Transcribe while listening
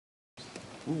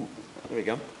Ooh, there we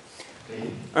go.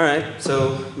 All right,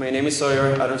 so my name is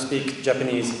Sawyer. I don't speak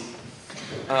Japanese.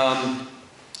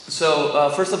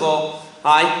 First of all,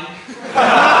 hi.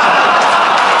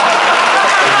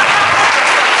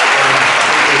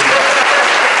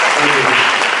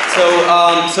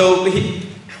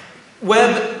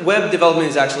 Web development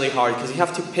is actually hard because you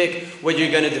have to pick what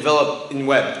you're going to develop in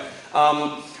web.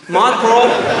 Mod Perl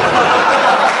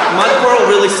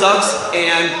really sucks,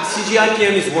 and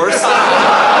CGIPM is worse.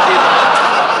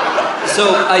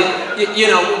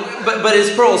 But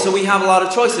it's Perl, so we have a lot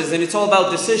of choices, and it's all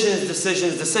about decisions.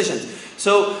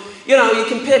 So, you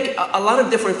can pick a lot of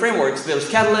different frameworks. There's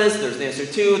Catalyst, there's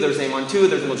Dancer2, there's Amon2,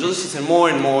 there's Modulicious, and more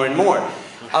and more and more.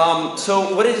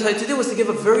 So what I decided to do was to give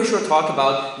a very short talk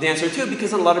about Dancer2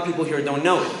 because a lot of people here don't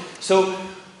know it. So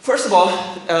first of all,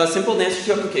 a simple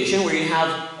Dancer2 application where you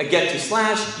have a get to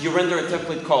slash, you render a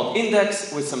template called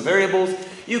index with some variables.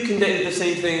 You can do the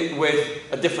same thing with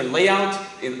a different layout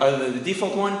other than the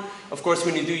default one. Of course,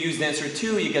 when you do use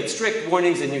Dancer2, you get strict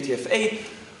warnings in UTF-8.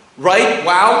 Right?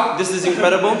 Wow, this is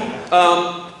incredible.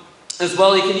 As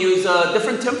well, you can use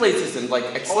different template systems like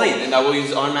Xlate, and that will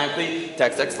use automatically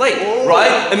text Xlate.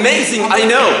 Right? Amazing, I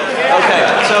know.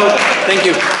 Okay, so thank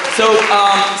you. So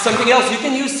something else, you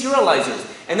can use serializers.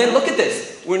 And then look at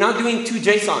this. We're not doing to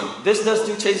JSON. This does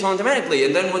to JSON automatically.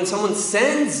 And then when someone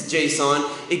sends JSON,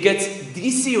 it gets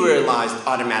deserialized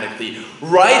automatically.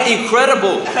 Right?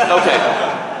 Incredible.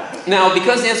 Okay. Now,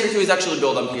 because Dancer2 is actually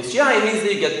built on PSGI, it means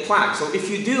that you get plaque. So if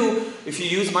you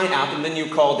use my app and then you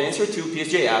call Dancer2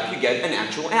 PSGI app, you get an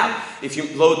actual app. If you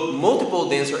load multiple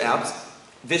Dancer apps,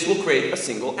 this will create a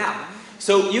single app.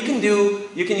 So you can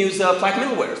use plaque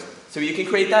middlewares. So you can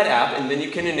create that app and then you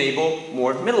can enable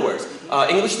more middlewares.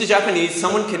 English to Japanese,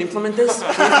 someone can implement this?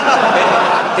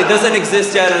 It doesn't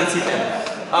exist yet on CPAN.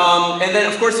 And then,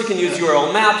 of course, you can use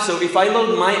URL map. So if I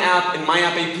load my app in my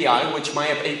app API, which my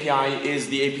app API is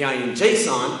the API in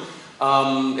JSON,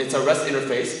 it's a REST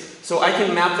interface. So I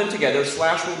can map them together.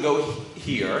 Slash will go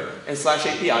here, and slash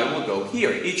API will go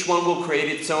here. Each one will create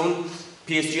its own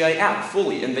PSGI app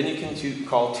fully, and then you can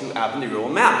call to app in the URL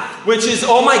map, which is,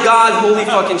 oh my god, holy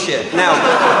fucking shit. Now,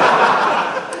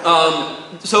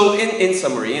 so in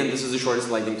summary, and this is the shortest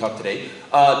lightning talk today,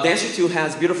 Dancer2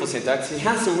 has beautiful syntax. It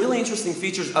has some really interesting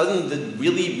features other than the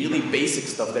really, really basic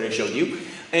stuff that I showed you.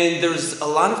 And there's a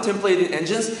lot of templating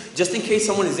engines. Just in case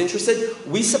someone is interested,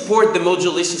 we support the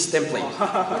Modulicious template.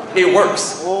 It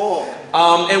works.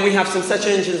 And we have some such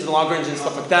engines and logger engines,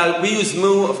 stuff like that. We use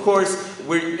Moo, of course.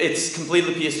 It's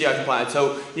completely PSGI compliant.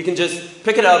 So you can just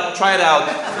pick it up, try it out.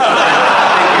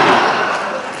 Thank you.